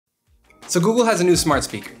So Google has a new smart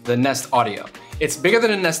speaker, the Nest Audio. It's bigger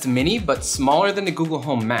than the Nest Mini, but smaller than the Google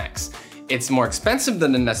Home Max. It's more expensive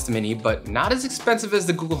than the Nest Mini, but not as expensive as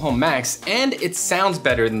the Google Home Max, and it sounds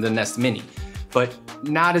better than the Nest Mini, but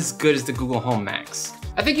not as good as the Google Home Max.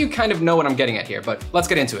 I think you kind of know what I'm getting at here, but let's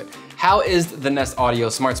get into it. How is the Nest Audio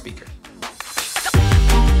smart speaker?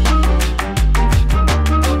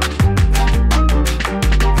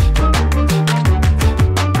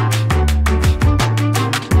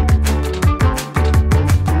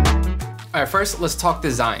 Alright, first let's talk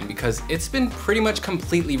design, because it's been pretty much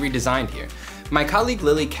completely redesigned here. My colleague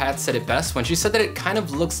Lily Katz said it best when she said that it kind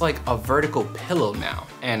of looks like a vertical pillow now,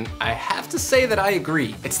 and I have to say that I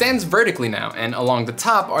agree. It stands vertically now, and along the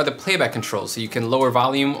top are the playback controls, so you can lower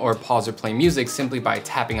volume or pause or play music simply by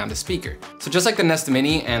tapping on the speaker. So just like the Nest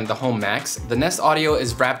Mini and the Home Max, the Nest Audio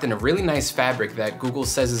is wrapped in a really nice fabric that Google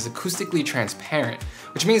says is acoustically transparent,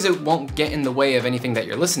 which means it won't get in the way of anything that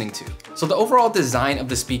you're listening to. So the overall design of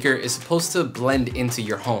the speaker is supposed to blend into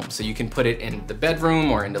your home, so you can put it in the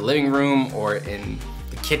bedroom or in the living room or in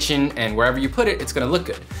the kitchen, and wherever you put it, it's gonna look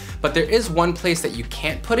good. But there is one place that you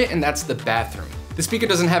can't put it, and that's the bathroom. The speaker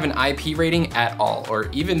doesn't have an IP rating at all,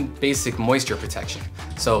 or even basic moisture protection.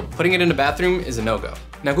 So putting it in the bathroom is a no-go.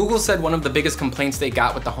 Now Google said one of the biggest complaints they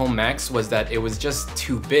got with the Home Max was that it was just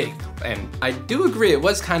too big. And I do agree, it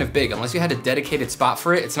was kind of big. Unless you had a dedicated spot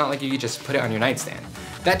for it, it's not like you could just put it on your nightstand.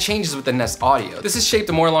 That changes with the Nest Audio. This is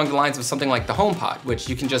shaped more along the lines of something like the HomePod, which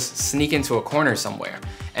you can just sneak into a corner somewhere.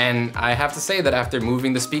 And I have to say that after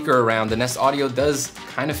moving the speaker around, the Nest Audio does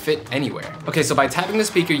kind of fit anywhere. Okay, so by tapping the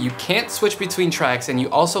speaker, you can't switch between tracks, and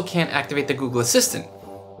you also can't activate the Google Assistant.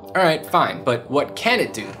 All right, fine, but what can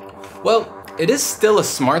it do? Well, it is still a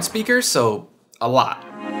smart speaker, so a lot.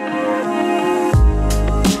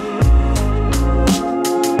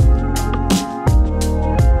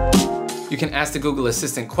 You can ask the Google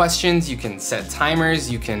Assistant questions, you can set timers,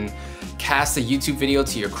 you can cast a YouTube video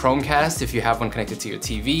to your Chromecast if you have one connected to your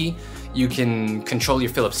TV, you can control your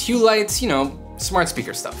Philips Hue lights, you know, smart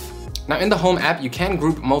speaker stuff. Now in the Home app, you can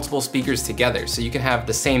group multiple speakers together, so you can have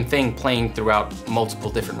the same thing playing throughout multiple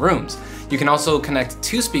different rooms. You can also connect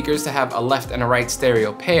two speakers to have a left and a right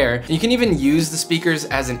stereo pair. You can even use the speakers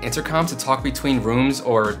as an intercom to talk between rooms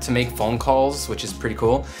or to make phone calls, which is pretty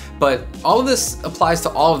cool. But all of this applies to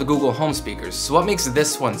all of the Google Home speakers, so what makes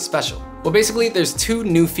this one special? Well, basically there's two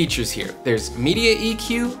new features here. There's Media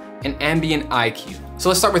EQ and Ambient IQ. So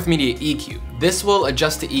let's start with Media EQ. This will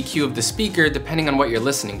adjust the EQ of the speaker depending on what you're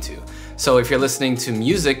listening to. So if you're listening to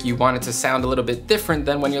music, you want it to sound a little bit different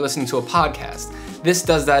than when you're listening to a podcast. This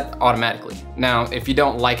does that automatically. Now, if you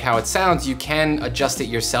don't like how it sounds, you can adjust it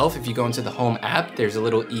yourself. If you go into the Home app, there's a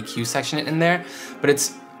little EQ section in there, but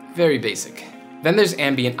it's very basic. Then there's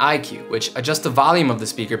Ambient IQ, which adjusts the volume of the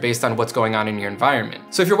speaker based on what's going on in your environment.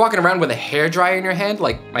 So if you're walking around with a hairdryer in your hand,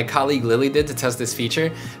 like my colleague Lily did to test this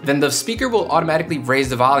feature, then the speaker will automatically raise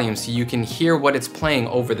the volume so you can hear what it's playing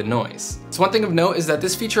over the noise. So one thing of note is that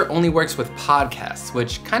this feature only works with podcasts,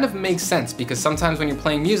 which kind of makes sense because sometimes when you're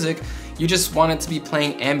playing music, you just want it to be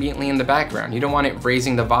playing ambiently in the background. You don't want it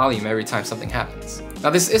raising the volume every time something happens. Now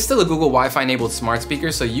this is still a Google Wi-Fi enabled smart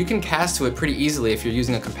speaker, so you can cast to it pretty easily if you're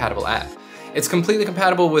using a compatible app. It's completely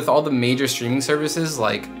compatible with all the major streaming services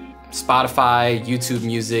like Spotify, YouTube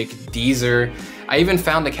Music, Deezer. I even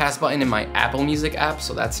found the cast button in my Apple Music app,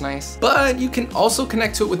 so that's nice. But you can also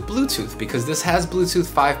connect to it with Bluetooth because this has Bluetooth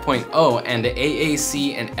 5.0 and the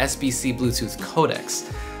AAC and SBC Bluetooth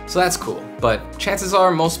codecs. So that's cool, but chances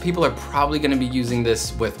are most people are probably gonna be using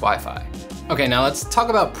this with Wi-Fi. Okay, now let's talk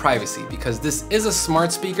about privacy because this is a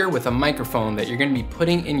smart speaker with a microphone that you're gonna be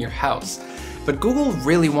putting in your house. But Google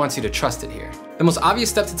really wants you to trust it here. The most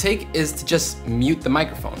obvious step to take is to just mute the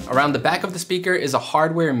microphone. Around the back of the speaker is a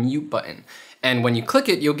hardware mute button. And when you click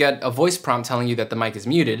it, you'll get a voice prompt telling you that the mic is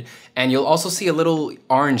muted. And you'll also see a little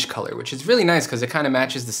orange color, which is really nice because it kind of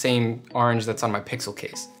matches the same orange that's on my Pixel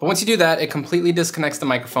case. But once you do that, it completely disconnects the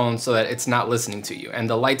microphone so that it's not listening to you. And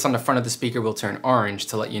the lights on the front of the speaker will turn orange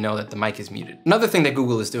to let you know that the mic is muted. Another thing that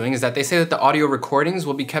Google is doing is that they say that the audio recordings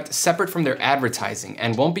will be kept separate from their advertising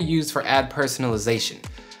and won't be used for ad personalization.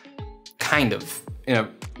 Kind of, in a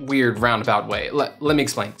weird roundabout way. Let me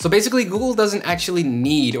explain. So basically, Google doesn't actually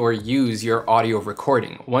need or use your audio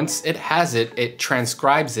recording. Once it has it, it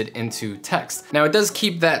transcribes it into text. Now it does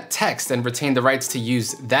keep that text and retain the rights to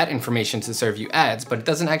use that information to serve you ads, but it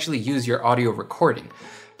doesn't actually use your audio recording.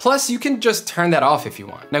 Plus, you can just turn that off if you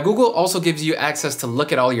want. Now, Google also gives you access to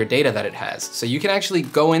look at all your data that it has. So you can actually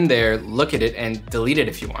go in there, look at it, and delete it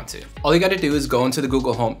if you want to. All you gotta do is go into the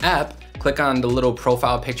Google Home app, click on the little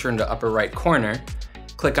profile picture in the upper right corner,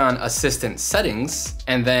 click on Assistant Settings,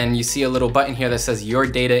 and then you see a little button here that says Your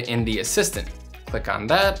Data in the Assistant. Click on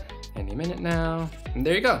that, any minute now, and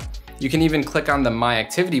there you go. You can even click on the My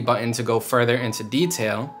Activity button to go further into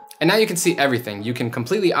detail. And now you can see everything. You can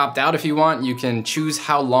completely opt out if you want. You can choose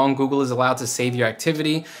how long Google is allowed to save your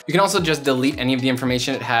activity. You can also just delete any of the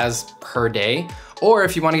information it has per day. Or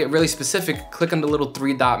if you want to get really specific, click on the little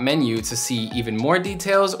 3-dot menu to see even more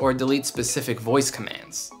details or delete specific voice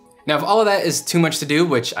commands. Now, if all of that is too much to do,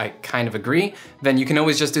 which I kind of agree, then you can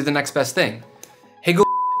always just do the next best thing. Hey Google,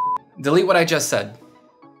 delete what I just said.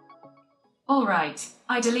 All right,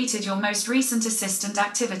 I deleted your most recent assistant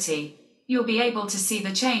activity. You'll be able to see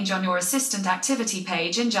the change on your assistant activity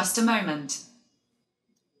page in just a moment.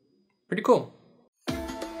 Pretty cool.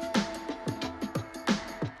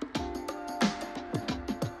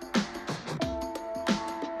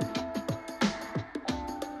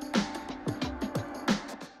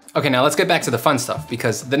 Okay, now let's get back to the fun stuff,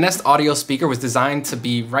 because the Nest Audio speaker was designed to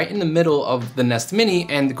be right in the middle of the Nest Mini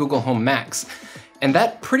and the Google Home Max. And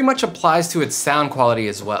that pretty much applies to its sound quality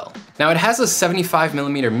as well. Now it has a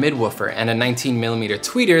 75mm midwoofer and a 19mm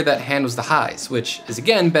tweeter that handles the highs, which is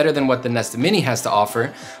again better than what the Nest Mini has to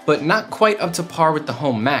offer, but not quite up to par with the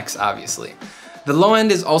Home Max, obviously. The low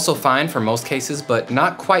end is also fine for most cases, but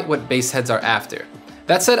not quite what bass heads are after.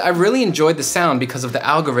 That said, I really enjoyed the sound because of the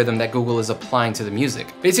algorithm that Google is applying to the music.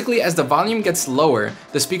 Basically, as the volume gets lower,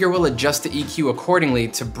 the speaker will adjust the EQ accordingly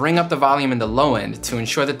to bring up the volume in the low end to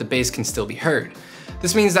ensure that the bass can still be heard.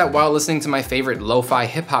 This means that while listening to my favorite lo-fi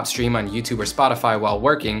hip-hop stream on YouTube or Spotify while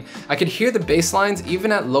working, I could hear the bass lines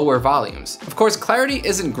even at lower volumes. Of course, clarity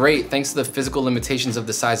isn't great thanks to the physical limitations of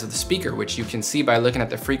the size of the speaker, which you can see by looking at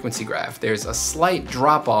the frequency graph. There's a slight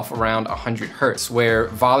drop-off around 100 Hz, where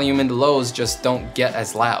volume and lows just don't get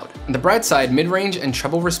as loud. On the bright side, mid-range and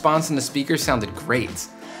treble response in the speaker sounded great.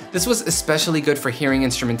 This was especially good for hearing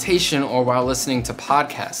instrumentation or while listening to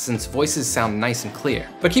podcasts, since voices sound nice and clear.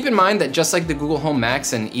 But keep in mind that just like the Google Home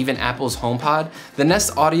Max and even Apple's HomePod, the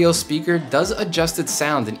Nest Audio speaker does adjust its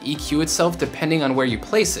sound and EQ itself depending on where you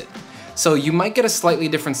place it. So you might get a slightly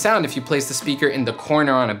different sound if you place the speaker in the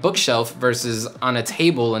corner on a bookshelf versus on a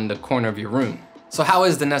table in the corner of your room. So how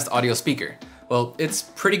is the Nest Audio speaker? Well, it's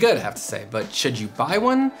pretty good, I have to say, but should you buy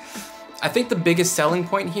one? I think the biggest selling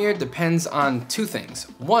point here depends on two things.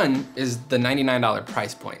 One is the $99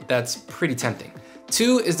 price point. That's pretty tempting.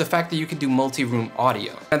 Two is the fact that you can do multi-room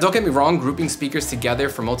audio. Now don't get me wrong, grouping speakers together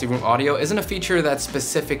for multi-room audio isn't a feature that's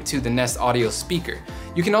specific to the Nest Audio speaker.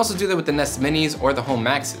 You can also do that with the Nest Minis or the Home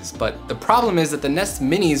Maxes, but the problem is that the Nest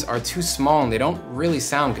Minis are too small and they don't really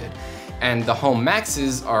sound good. And the Home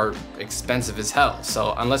Maxes are expensive as hell,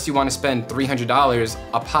 so unless you want to spend $300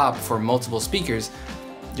 a pop for multiple speakers,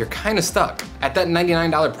 you're kind of stuck. At that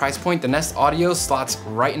 $99 price point, the Nest Audio slots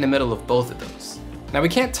right in the middle of both of those. Now we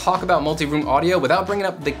can't talk about multi-room audio without bringing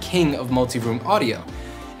up the king of multi-room audio,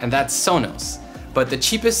 and that's Sonos. But the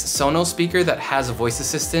cheapest Sonos speaker that has a voice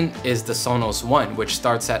assistant is the Sonos One, which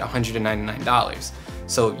starts at $199.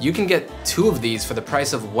 So you can get two of these for the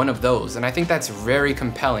price of one of those, and I think that's very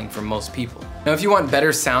compelling for most people. Now, if you want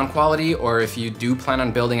better sound quality, or if you do plan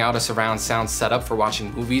on building out a surround sound setup for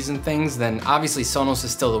watching movies and things, then obviously Sonos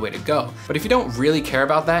is still the way to go. But if you don't really care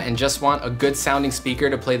about that and just want a good sounding speaker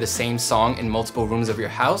to play the same song in multiple rooms of your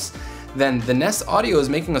house, then the Nest Audio is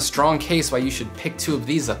making a strong case why you should pick two of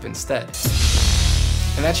these up instead.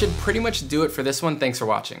 And that should pretty much do it for this one. Thanks for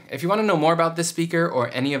watching. If you want to know more about this speaker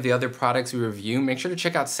or any of the other products we review, make sure to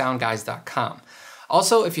check out SoundGuys.com.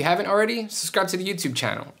 Also, if you haven't already, subscribe to the YouTube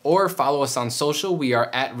channel or follow us on social. We are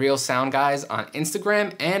at Real SoundGuys on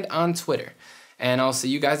Instagram and on Twitter. And I'll see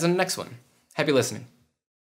you guys in the next one. Happy listening.